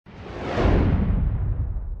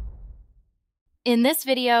In this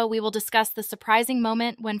video, we will discuss the surprising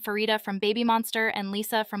moment when Pharita from Babymonster and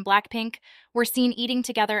Lisa from Blackpink were seen eating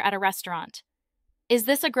together at a restaurant. Is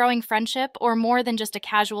this a growing friendship or more than just a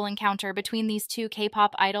casual encounter between these two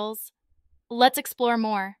K-pop idols? Let's explore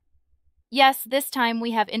more. Yes, this time we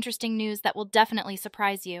have interesting news that will definitely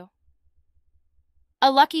surprise you. A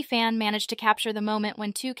lucky fan managed to capture the moment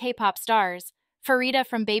when two K-pop stars, Pharita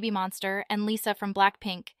from Babymonster and Lisa from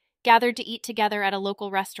Blackpink, gathered to eat together at a local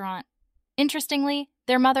restaurant. Interestingly,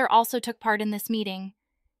 their mother also took part in this meeting.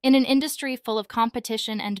 In an industry full of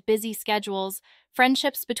competition and busy schedules,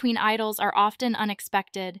 friendships between idols are often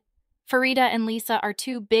unexpected. Pharita and Lisa are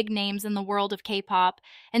two big names in the world of K-pop,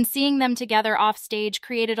 and seeing them together off stage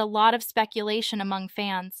created a lot of speculation among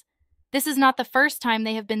fans. This is not the first time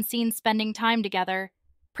they have been seen spending time together.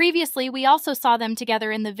 Previously, we also saw them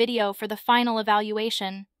together in the video for the final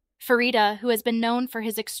evaluation. Pharita, who has been known for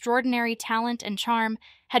his extraordinary talent and charm,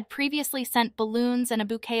 had previously sent balloons and a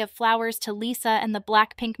bouquet of flowers to Lisa and the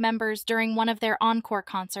Blackpink members during one of their encore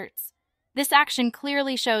concerts. This action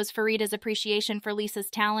clearly shows Pharita's appreciation for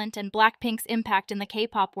Lisa's talent and Blackpink's impact in the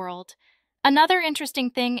K-pop world. Another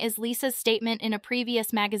interesting thing is Lisa's statement in a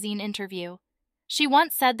previous magazine interview. She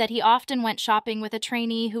once said that he often went shopping with a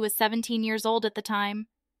trainee who was 17 years old at the time.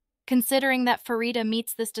 Considering that Pharita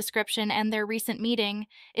meets this description and their recent meeting,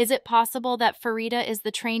 is it possible that Pharita is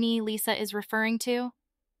the trainee Lisa is referring to?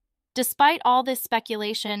 Despite all this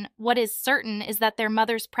speculation, what is certain is that their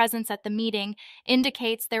mother's presence at the meeting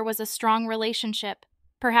indicates there was a strong relationship,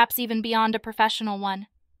 perhaps even beyond a professional one.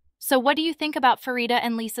 So what do you think about Pharita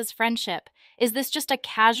and Lisa's friendship? Is this just a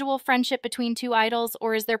casual friendship between two idols,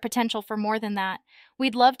 or is there potential for more than that?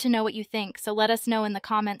 We'd love to know what you think, so let us know in the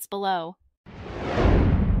comments below.